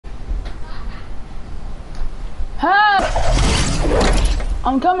Help!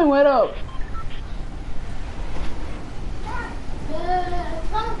 I'm coming, wait up.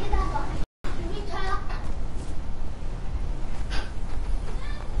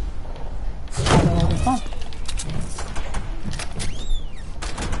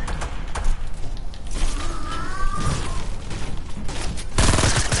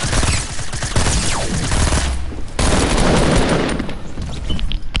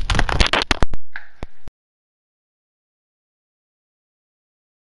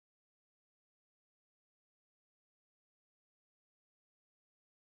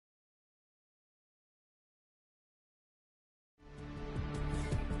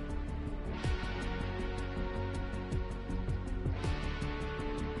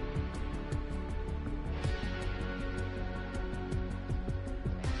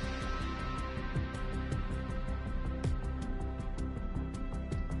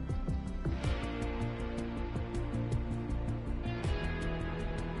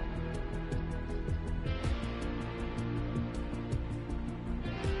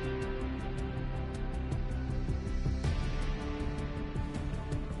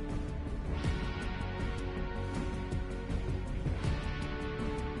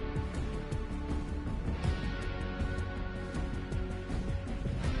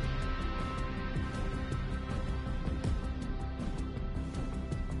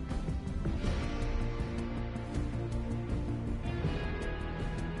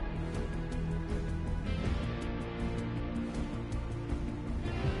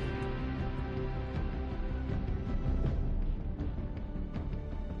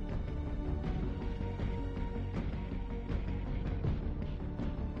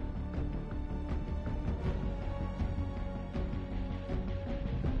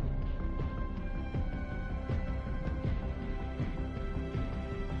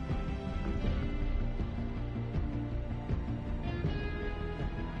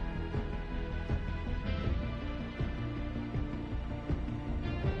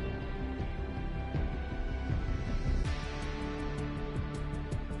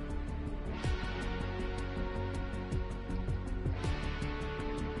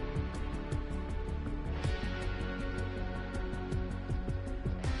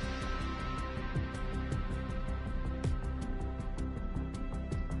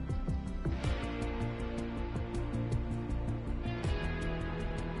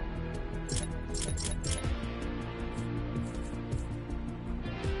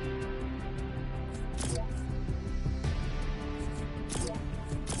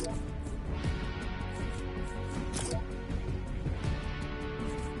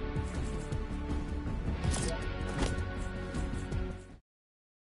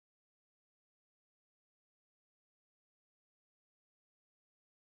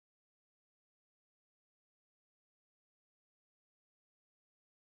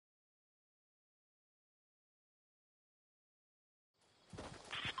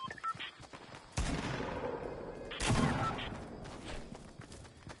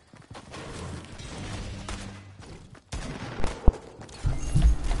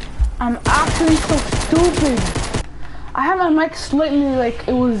 I'm actually so stupid. I had my mic slightly like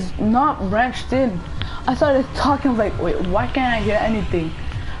it was not branched in. I started talking like, wait, why can't I hear anything?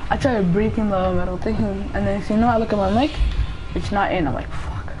 I tried breaking the metal thing, and then you know I look at my mic, it's not in. I'm like,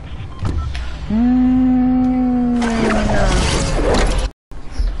 fuck.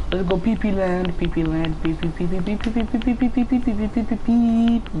 Let's go PP land, PP land, PP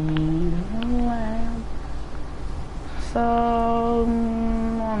land. So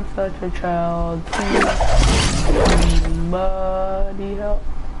I'm such a child. Somebody help.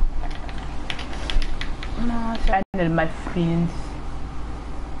 No, I need my friends.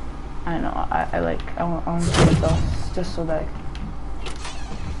 I know. I want to do this just so that.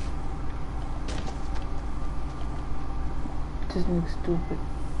 This nigga's stupid.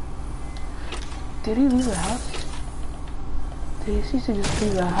 Did he leave the house? Did he seriously just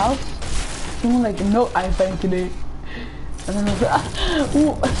leave the house? He went like, no, I find today. And then I was like,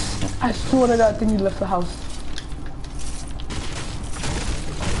 ooh, I swear to God, I think he left the house.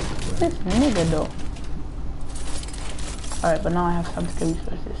 This nigga though. Alright, but now I have time to get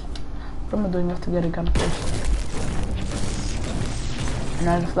resources. What am I doing? I have to get a gun first. And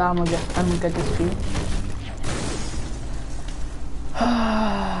after that, I'm gonna get this tree.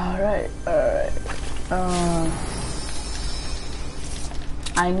 Alright.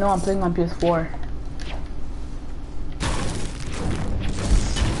 I know I'm playing on PS4.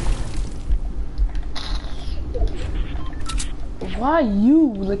 Why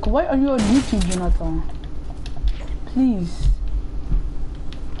you? Like, why are you on YouTube, Jonathan? Please.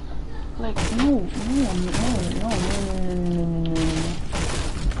 Like, no,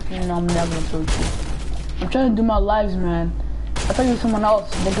 I'm never gonna play with you. I'm trying to do my lives, man. I thought you were someone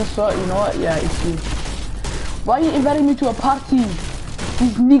else, but guess what? You know what? Yeah, it's you. Why are you inviting me to a party?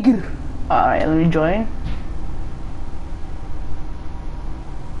 This nigger. Alright, let me join.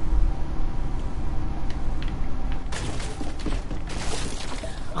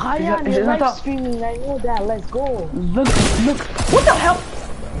 Ryan, you're live streaming, I know that, let's go. Look, what the hell?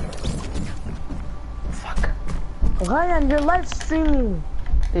 Fuck. Ryan, you're live streaming.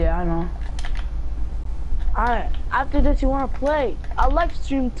 Yeah, I know. Alright, after this you wanna play? I'll live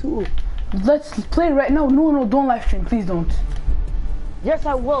stream too. Let's play right now. No, don't live stream, please don't. Yes,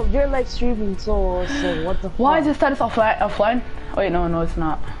 I will. You're live streaming, so what the fuck? Why is the status offline? Wait, no, it's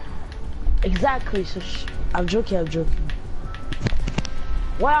not. Exactly, so I'm joking.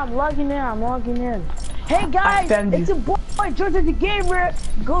 Wow, I'm logging in. Hey guys, it's your boy Georgia the Gamer.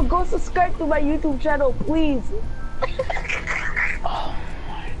 Go subscribe to my YouTube channel, please. Oh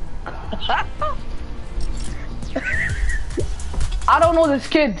my god. I don't know this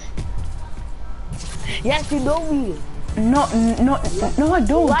kid. Yes, you know me. No, I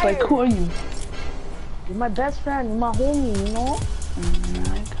don't. Liar. Like, who are you? You're my best friend, you're my homie, you know? Oh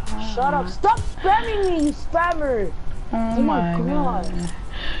my god. Shut up. Stop spamming me, you spammer. Oh my god.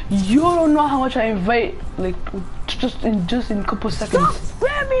 You don't know how much I invite, like, just in a couple seconds. Stop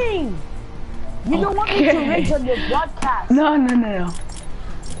spamming! You don't want me to rage on your broadcast. No.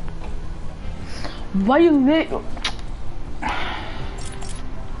 Why you late?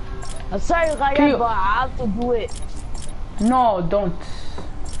 I'm sorry, Ryan, but I have to do it. No, don't.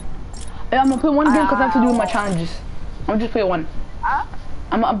 I'm gonna play one game because I have to do my challenges. I'm gonna just play one.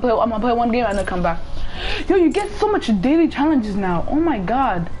 I'm gonna play one game and then come back. Yo, you get so much daily challenges now. Oh my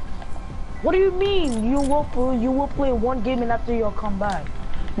god. What do you mean? You will play one game and after you'll come back?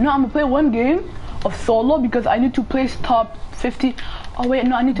 No, I'm gonna play one game of solo because I need to place top 50. Oh wait,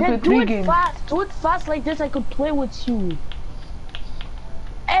 no, I need to play 3 games. Do it fast like this. I could play with you.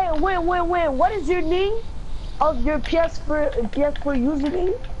 Hey, wait. What is your name of your PS4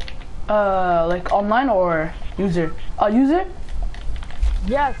 username? Like online or user? User?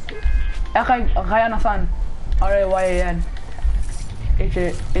 Yes. Ryan Hassan. RAYAN.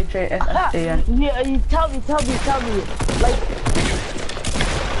 HASSAN. Yeah, you tell me. Like.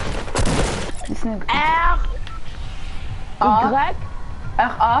 This nigga. R.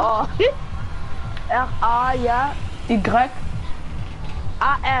 Yeah.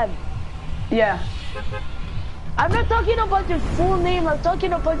 YAN. Yeah. I'm not talking about your full name. I'm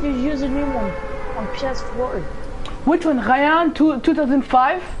talking about your username on PS4. Which one? Ryan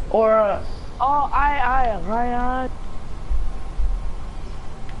 2005 or? Ryan.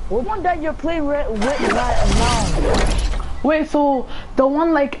 What one that you're playing with right now? Wait, so the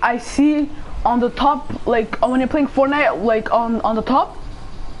one like I see on the top, like when you're playing Fortnite, like on the top?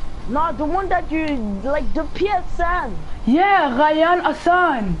 No, the one that you like, the PSN. Yeah, Ryan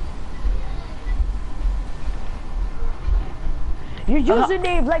Hassan. Your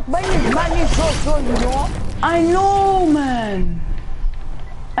username, like my name so you know. I know, man.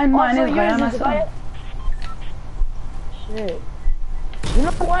 And mine is Ryan Hassan. Shit. You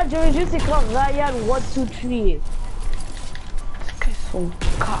know what? There is just called Ryan 123. This guy's so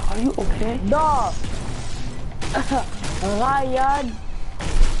god. Are you okay? No.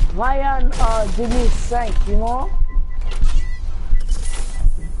 Ryan 2005, you know?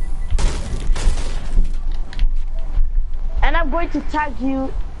 And I'm going to tag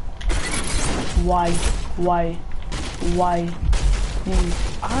you. Why? Why?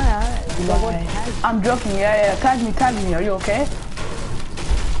 I'm joking. Yeah. Tag me. Are you okay?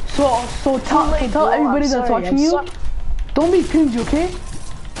 So tell everybody that's watching you. Don't be cringy, okay?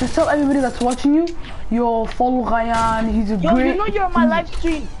 Just tell everybody that's watching you. Yo, follow Ryan. He's a great. You know you're on my live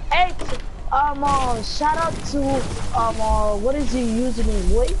stream. Hey, shout out to what is your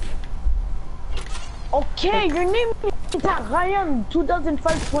username? Wait. Okay, your name is Ryan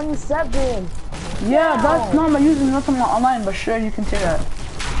 2005-27. Yeah, wow. That's not my username. That's not online, but sure, you can say that.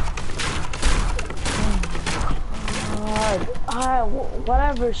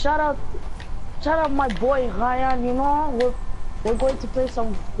 Whatever. Shout out my boy Ryan. You know, we're going to play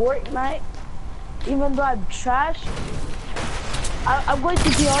some Fortnite. Even though I'm trash, I'm going to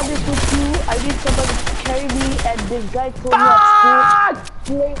be honest with you. I need somebody to carry me, and this guy told me at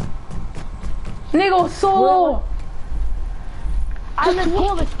school. Nigga, solo.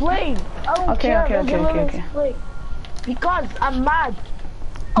 Let's play. I don't care. Okay. Because I'm mad.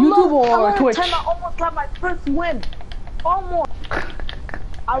 YouTube or Twitch? I almost got my first win. Almost.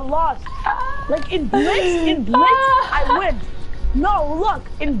 I lost. Like in Blitz, I win. No, look,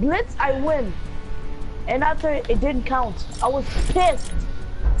 in Blitz I win. And after it didn't count. I was pissed.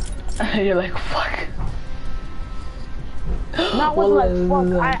 You're like, fuck. Now I was like, fuck,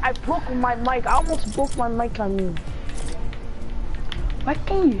 I broke my mic. I almost broke my mic on you. Why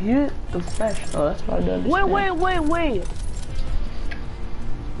can't you hear the flash? Oh, that's what I don't understand. Wait.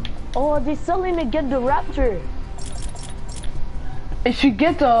 Oh, they're selling again the Raptor. If you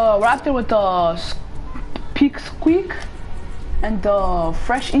get the Raptor with the peak squeak and the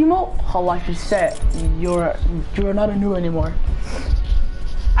fresh emote, how like you said, you're not a noob anymore.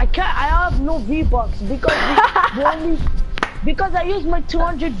 I have no V-Bucks because because I used my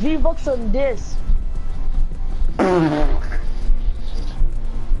 200 V-Bucks on this.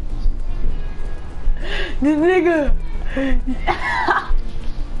 This nigga.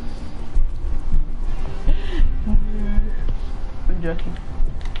 I'm joking.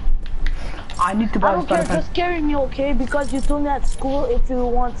 I need to buy I don't care, just carry me, okay? Because you told me at school if you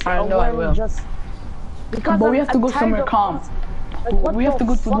want I know I will. Just because but we have to go somewhere calm. Like, we have to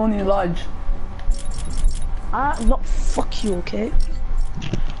go to Lonely Lodge. No, fuck you, okay?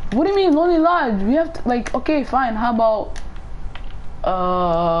 What do you mean Lonely Lodge? We have to, like, okay, fine. How about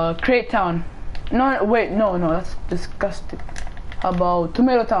Crate Town? No, wait, no, that's disgusting. How about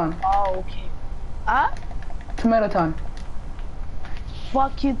Tomato Town? Oh, okay. Tomato Town.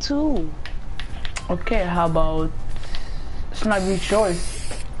 Fuck you too. Okay, how about Snipe Beach Shores?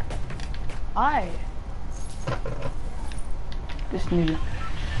 Aye. This nigga.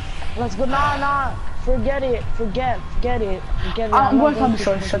 Let's go. Nah. Forget it. Forget it. I'm going to Snipe Beach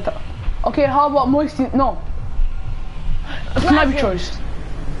Shores. Shut up. Okay, how about Moisty? No. Snipe Beach Shores.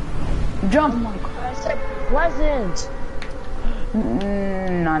 Jump. Oh my god, I said Pleasant.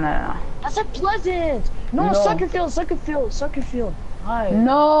 No. I said Pleasant. No. Soccer field. Hi.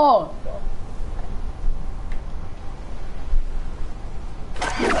 No.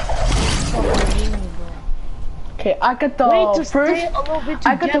 Okay, I got the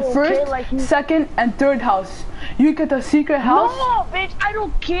first, second, and third house. You get the secret house. No, bitch, I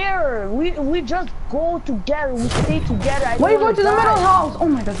don't care. We just go together. We stay together. Why you go to the middle house? Oh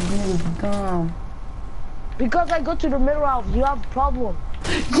my god, this nigga is dumb. Because I go to the middle house, you have a problem.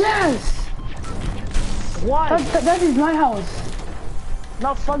 Yes. Why? That is my house.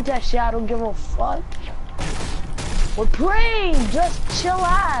 No, fuck that shit. I don't give a fuck. We're praying. Just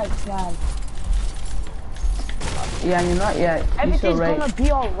chillax, man. Yeah, you're not yet. Everything's gonna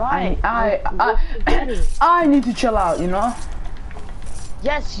be alright. I need to chill out, you know?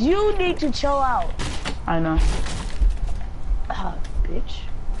 Yes, you need to chill out. I know. Bitch.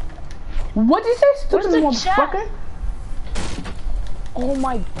 What did you say, stupid motherfucker? Oh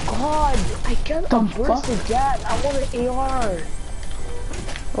my god, I can't burst again. I want an AR.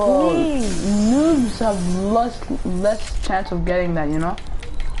 Well, noobs have less chance of getting that, you know?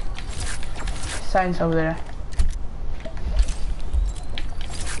 Signs over there.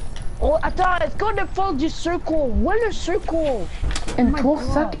 Oh, I thought it's gonna follow the circle. What a circle! In 12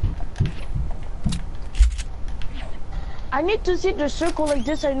 seconds. I need to see the circle like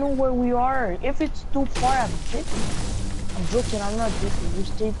this. I know where we are. If it's too far, I'm joking. I'm not joking. We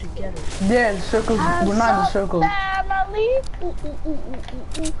stay together. Yeah, the circles. We're not in the circle. Family.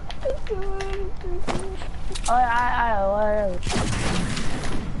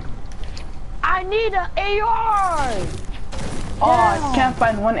 I need an AR. Oh, I can't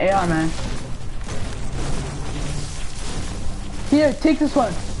find one AR, man. Here, take this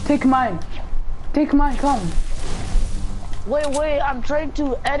one. Take mine. Take mine, come. Wait, I'm trying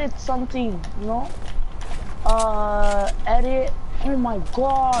to edit something, you know? Edit. Oh my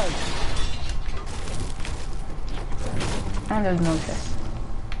god. And there's no chest.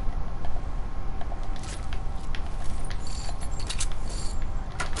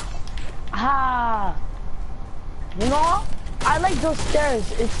 You know? I like those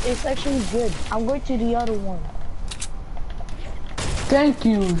stairs. It's actually good. I'm going to the other one. Thank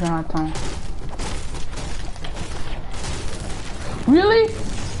you, Jonathan. Really?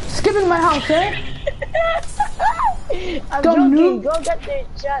 Skipping my house, eh? I'm joking. Go get the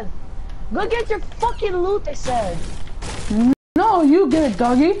chest. Go get your fucking loot, I said. No, you get it,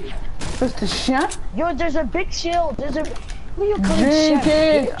 doggy. First the shit. Yo, there's a big shield. There's a... What are you calling Drink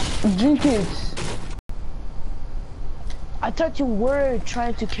it. Drink it. I thought you were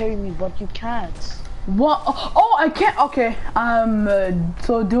trying to carry me, but you can't. What? Oh, I can't. Okay.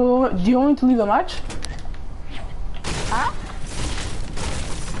 So do you want me to leave the match? Huh?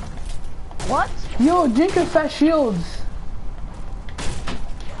 What? Yo, drink your fat shields.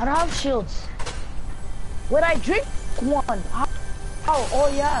 I don't have shields. When I drink one. Oh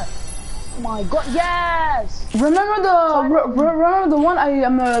yeah. My God, yes! Remember remember the one I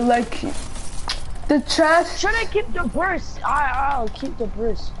am like the chest. Should I keep the burst? I'll keep the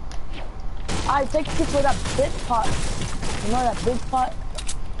burst. I take it for that big pot. You know that big pot?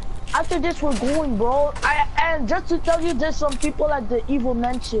 After this we're going, bro. And just to tell you, there's some people at the evil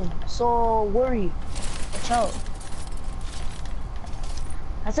mansion. So worry. Watch out.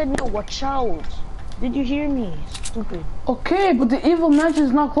 I said no, watch out. Did you hear me? Stupid. Okay, but the evil mansion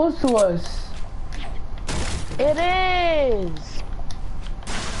is not close to us. It is.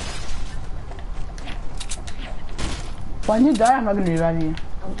 When you die, I'm not gonna revive you.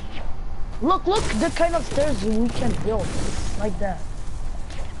 Look, the kind of stairs we can build. Like that.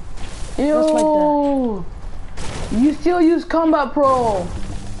 Ew. Just like that. You still use Combat Pro.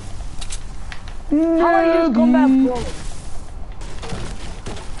 How do I use Combat Pro?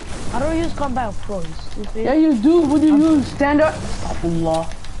 I don't use Combat Pro, you stupid. Yeah, you do. What do you use? Standard? Allah.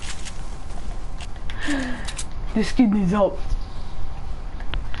 This kid needs help.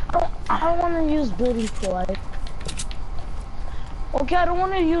 I don't want to use Building Pro. Okay, I don't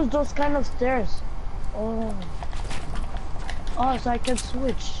want to use those kind of stairs. Oh, so I can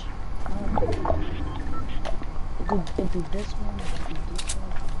switch. Go into this one. This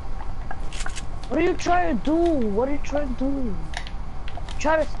one. What are you trying to do? What are you trying to do?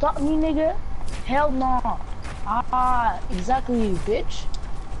 Try to stop me, nigga? Hell no. Exactly, bitch.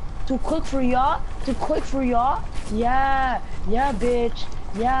 Too quick for y'all? Too quick for y'all? Yeah, bitch.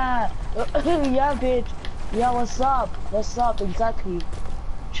 Yeah, yeah, bitch. Yeah, what's up? What's up? Exactly.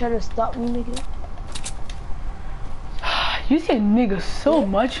 Try to stop me, nigga? You say nigga so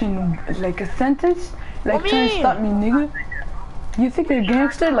much in like a sentence, like trying to stop me, nigga. You think you're a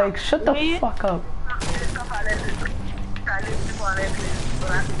gangster? Like, shut the fuck up.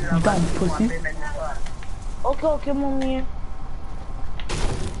 Dumb pussy. Okay, mommy.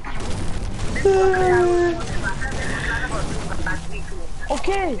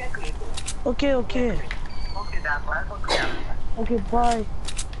 Okay. Okay, bye.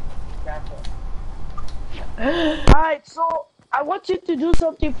 Alright, so I want you to do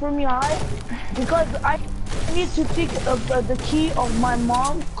something for me, alright? Because I need to take the key of my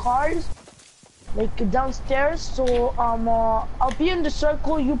mom's cars, like downstairs. So I'll be in the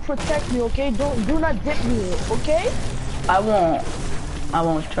circle. You protect me, okay? Do not dip me, okay? I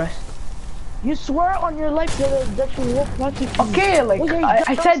won't trust. You swear on your life that you won't want to. Okay, like okay,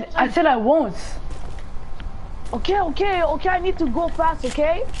 I said I won't. Okay, I need to go fast,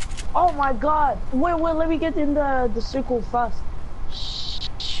 okay? Oh my God. Wait, let me get in the circle fast.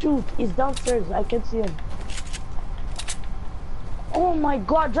 Shoot, he's downstairs. I can see him. Oh my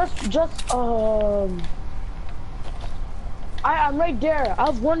God, I'm right there. I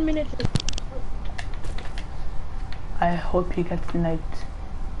have 1 minute. I hope he gets sniped.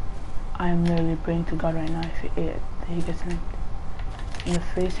 I'm literally praying to God right now if he gets sniped in the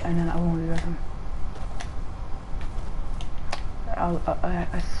face, and then I won't revive him.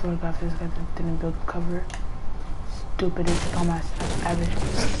 I swear to God, if this guy didn't build cover, stupidest dumbass I've ever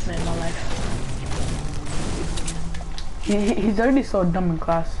met in my life. He's already so dumb in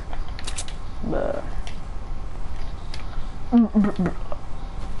class, but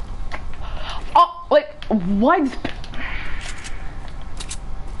oh, like why?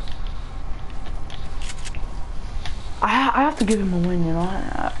 I have to give him a win, you know.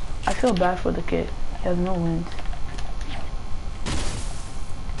 I feel bad for the kid. He has no wins.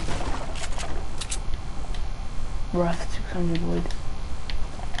 Bro, I have 600 wood.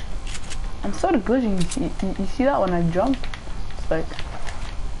 I'm sort of glitching. You see that when I jump? It's like...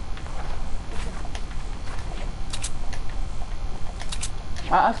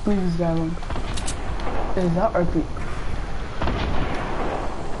 I have to leave this guy alone. Is that RP?